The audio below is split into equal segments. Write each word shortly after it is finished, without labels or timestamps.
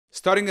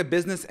Starting a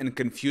business and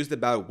confused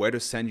about where to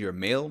send your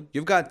mail?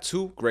 You've got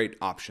two great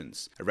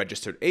options: a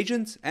registered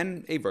agent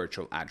and a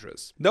virtual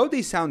address. Though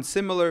they sound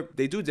similar,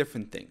 they do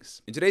different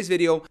things. In today's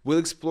video, we'll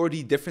explore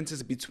the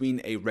differences between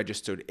a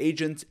registered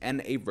agent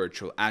and a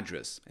virtual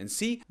address and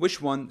see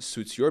which one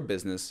suits your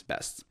business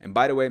best. And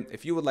by the way,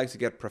 if you would like to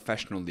get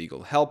professional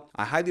legal help,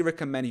 I highly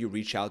recommend you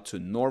reach out to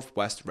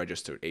Northwest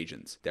Registered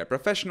Agents. They're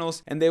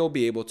professionals and they will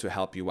be able to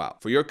help you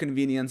out. For your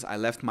convenience, I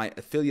left my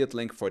affiliate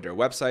link for their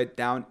website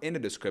down in the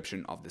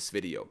description of this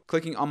video.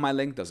 Clicking on my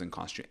link doesn't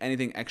cost you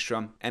anything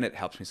extra and it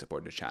helps me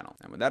support the channel.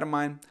 And with that in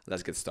mind,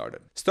 let's get started.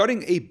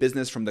 Starting a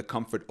business from the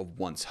comfort of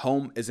one's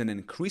home is an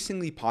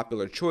increasingly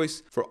popular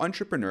choice for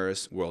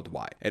entrepreneurs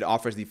worldwide. It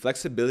offers the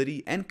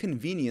flexibility and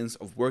convenience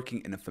of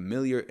working in a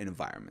familiar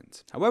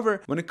environment.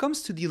 However, when it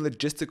comes to the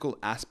logistical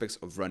aspects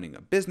of running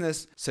a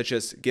business, such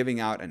as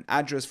giving out an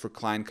address for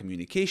client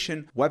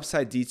communication,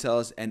 website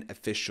details, and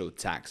official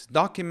tax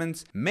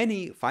documents,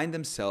 many find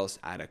themselves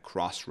at a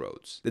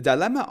crossroads. The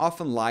dilemma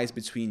often lies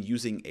between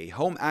using a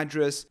home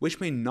address, which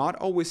may not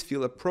always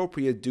feel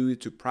appropriate due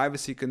to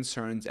privacy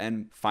concerns,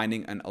 and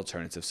finding an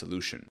alternative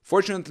solution.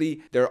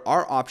 Fortunately, there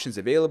are options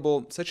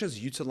available, such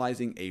as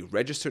utilizing a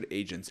registered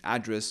agent's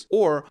address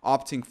or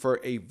opting for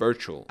a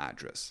virtual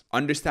address.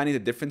 Understanding the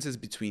differences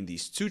between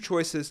these two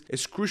choices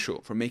is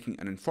crucial for making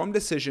an informed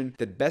decision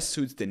that best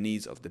suits the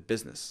needs of the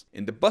business.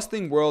 In the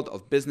bustling world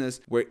of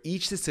business, where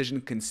each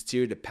decision can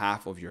steer the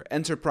path of your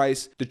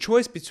enterprise, the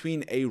choice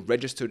between a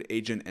registered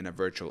agent and a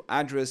virtual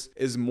address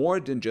is more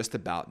than just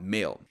about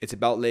mail. It's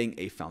about laying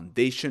a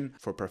foundation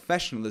for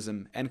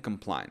professionalism and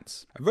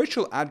compliance. A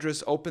virtual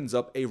address opens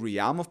up a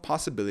realm of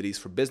possibilities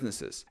for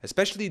businesses,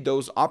 especially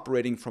those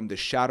operating from the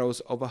shadows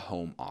of a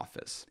home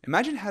office.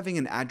 Imagine having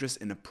an address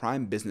in a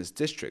prime business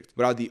district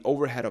without the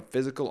overhead of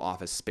physical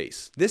office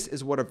space. This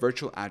is what a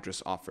virtual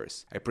address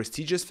offers: a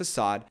prestigious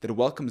facade that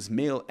welcomes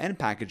mail and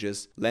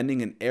packages,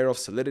 lending an air of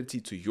solidity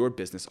to your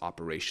business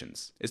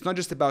operations. It's not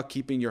just about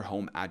keeping your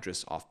home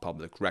address off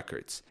public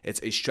records.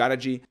 It's a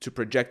strategy to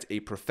project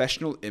a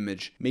professional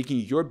image, making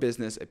your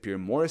business appear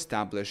more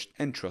established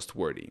and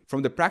trustworthy.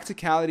 From the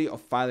practicality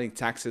of filing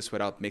taxes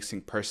without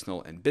mixing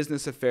personal and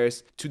business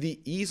affairs to the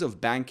ease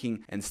of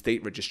banking and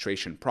state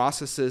registration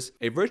processes,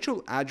 a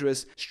virtual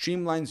address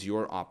streamlines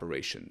your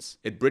operations.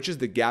 It bridges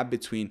the gap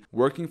between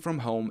working from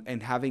home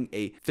and having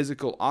a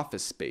physical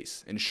office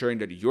space, ensuring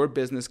that your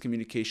business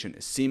communication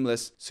is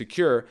seamless,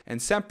 secure,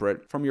 and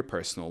separate from your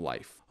personal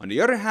life. On the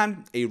other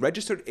hand, a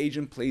registered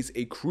agent plays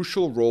a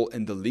crucial role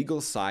in the legal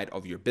side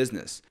of your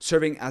business,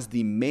 serving as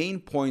the main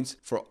point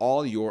for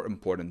all your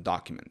important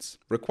documents.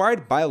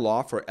 Required by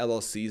law for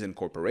LLCs and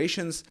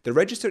corporations, the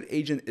registered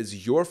agent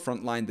is your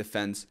frontline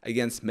defense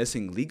against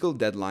missing legal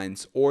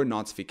deadlines or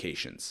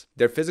notifications.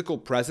 Their physical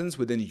presence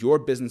within your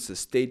business's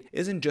state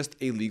isn't just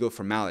a legal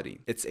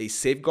formality. It's a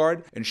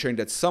safeguard, ensuring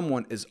that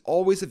someone is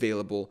always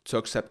available to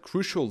accept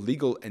crucial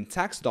legal and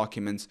tax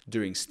documents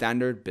during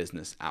standard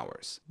business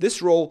hours.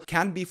 This role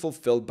can be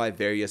fulfilled by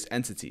various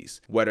entities,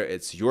 whether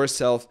it's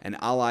yourself, an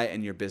ally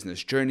in your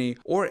business journey,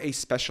 or a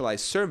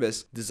specialized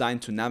service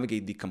designed to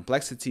navigate the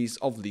complexities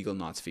of legal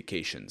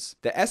notifications.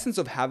 The essence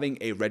of having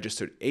a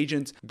registered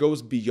agent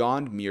goes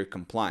beyond mere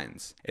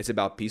compliance. It's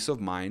about peace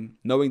of mind,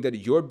 knowing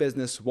that your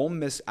business won't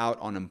miss out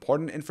on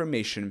important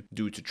information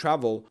due to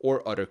travel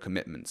or other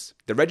commitments.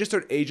 The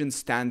registered agent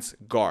stands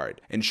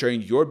guard,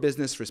 ensuring your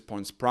business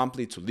responds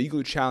promptly to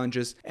legal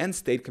challenges and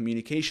state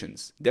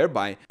communications,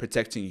 thereby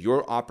protecting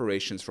your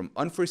operations from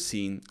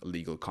unforeseen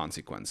legal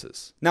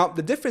consequences. Now,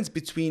 the difference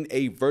between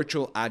a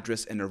virtual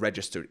address and a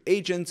registered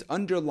agent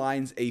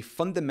underlines a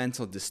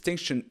fundamental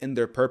distinction in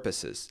their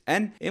purposes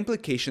and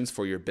implications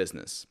for your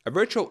business. A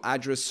virtual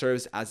address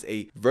serves as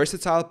a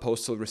versatile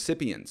postal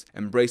recipient,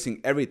 embracing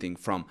everything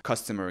from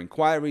customer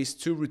inquiries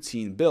to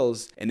routine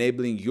bills,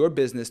 enabling your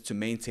business to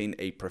maintain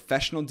a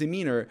professional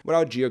demeanor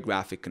without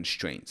geographic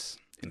constraints.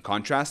 In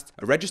contrast,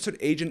 a registered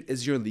agent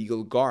is your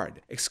legal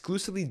guard,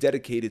 exclusively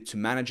dedicated to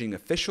managing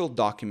official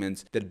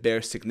documents that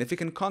bear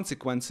significant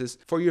consequences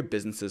for your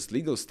business's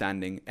legal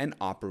standing and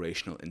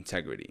operational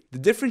integrity. The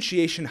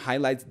differentiation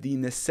highlights the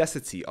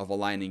necessity of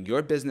aligning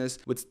your business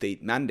with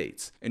state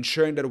mandates,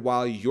 ensuring that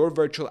while your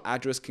virtual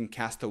address can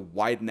cast a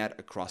wide net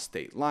across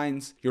state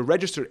lines, your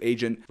registered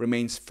agent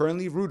remains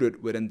firmly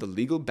rooted within the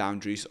legal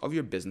boundaries of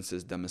your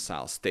business's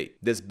domicile state.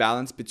 This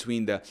balance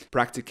between the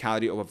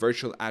practicality of a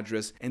virtual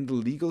address and the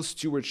legal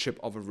stewardship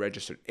of a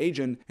registered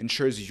agent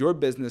ensures your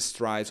business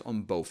thrives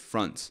on both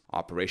fronts: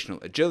 operational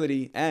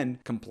agility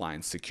and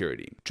compliance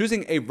security.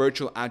 Choosing a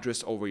virtual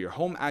address over your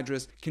home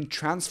address can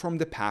transform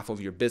the path of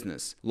your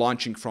business,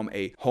 launching from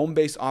a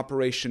home-based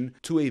operation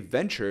to a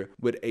venture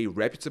with a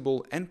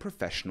reputable and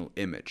professional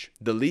image.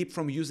 The leap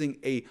from using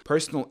a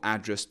personal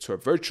address to a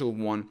virtual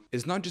one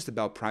is not just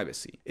about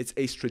privacy. It's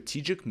a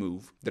strategic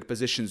move that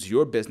positions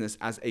your business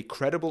as a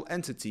credible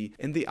entity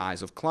in the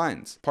eyes of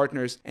clients,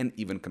 partners, and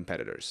even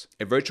competitors.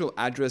 A virtual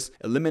address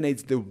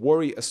eliminates the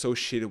worry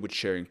associated with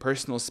sharing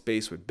personal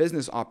space with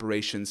business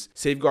operations,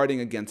 safeguarding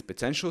against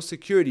potential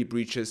security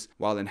breaches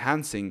while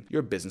enhancing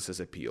your business's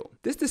appeal.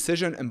 This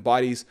decision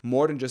embodies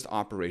more than just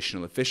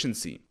operational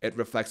efficiency. It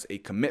reflects a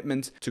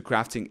commitment to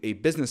crafting a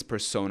business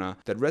persona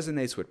that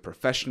resonates with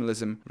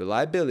professionalism,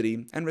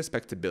 reliability, and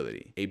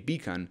respectability, a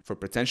beacon for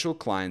potential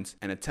clients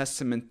and a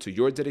testament to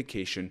your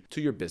dedication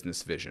to your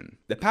business vision.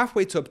 The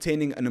pathway to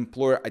obtaining an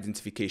employer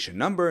identification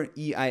number,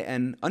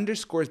 EIN,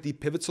 underscores the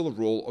pivotal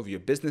role of your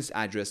business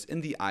address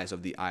in the eyes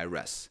of the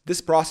IRS.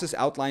 This process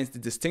outlines the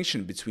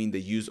distinction between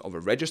the use of a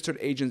registered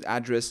agent's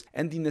address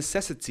and the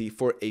necessity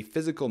for a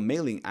physical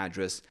mailing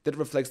address that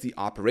reflects the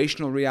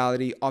operational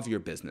reality of your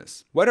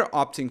business. Whether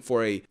opting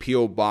for a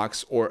PO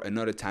box or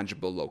another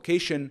tangible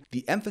location,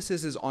 the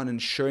emphasis is on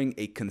ensuring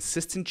a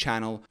consistent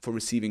channel for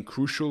receiving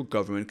crucial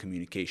government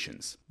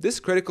communications. This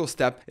critical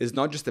step is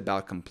not just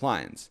about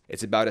compliance,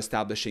 it's about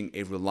establishing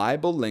a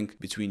reliable link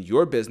between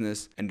your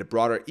business and the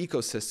broader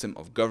ecosystem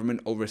of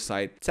government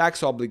oversight,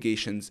 tax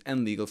obligations,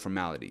 and legal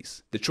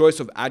formalities. The choice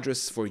of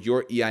address for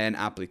your EIN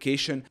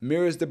application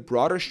mirrors the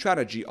broader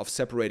strategy of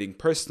separating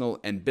personal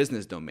and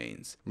business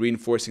domains,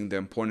 reinforcing the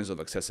importance of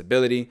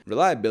accessibility,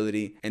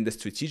 reliability, and the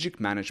strategic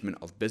management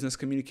of business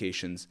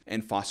communications,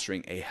 and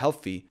fostering a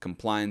healthy,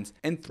 compliant,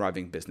 and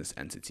thriving business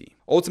entity.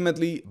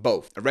 Ultimately,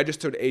 both a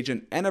registered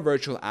agent and a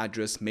virtual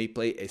address may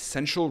play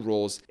essential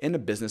roles in a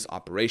business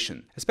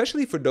operation,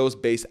 especially for those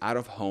based out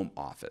of home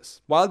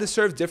office. While they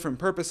serve different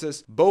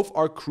purposes, both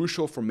are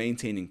crucial for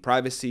maintaining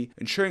privacy,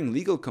 ensuring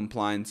legal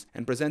compliance,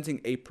 and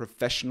presenting a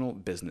professional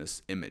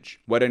business image.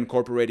 Whether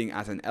incorporating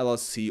as an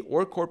LLC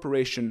or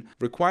corporation,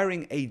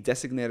 requiring a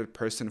designated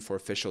person for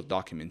official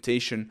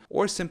documentation,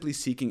 or simply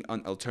seeking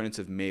an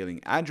alternative mailing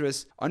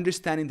address,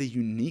 understanding the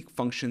unique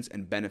functions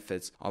and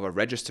benefits of a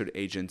registered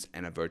agent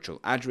and a virtual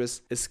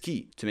address is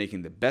key to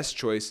making the best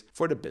choice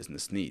for the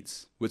business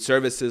needs. With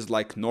services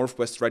like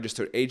Northwest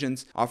Registered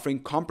Agents offering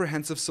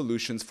comprehensive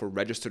solutions for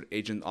registered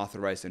agents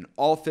authorized in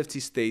all 50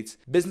 states,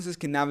 businesses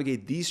can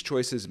navigate these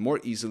choices more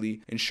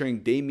easily,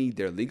 ensuring they meet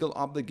their legal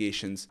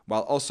obligations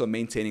while also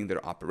maintaining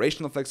their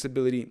operational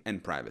flexibility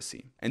and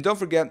privacy. And don't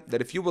forget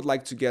that if you would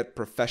like to get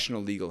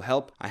professional legal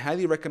help, I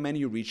highly recommend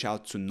you reach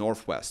out to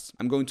Northwest.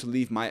 I'm going to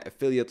leave my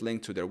affiliate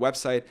link to their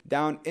website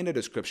down in the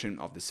description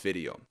of this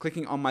video.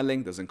 Clicking on my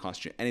link doesn't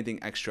cost you anything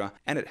extra,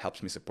 and it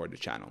helps me support the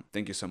channel.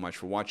 Thank you so much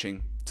for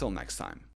watching. Till next time.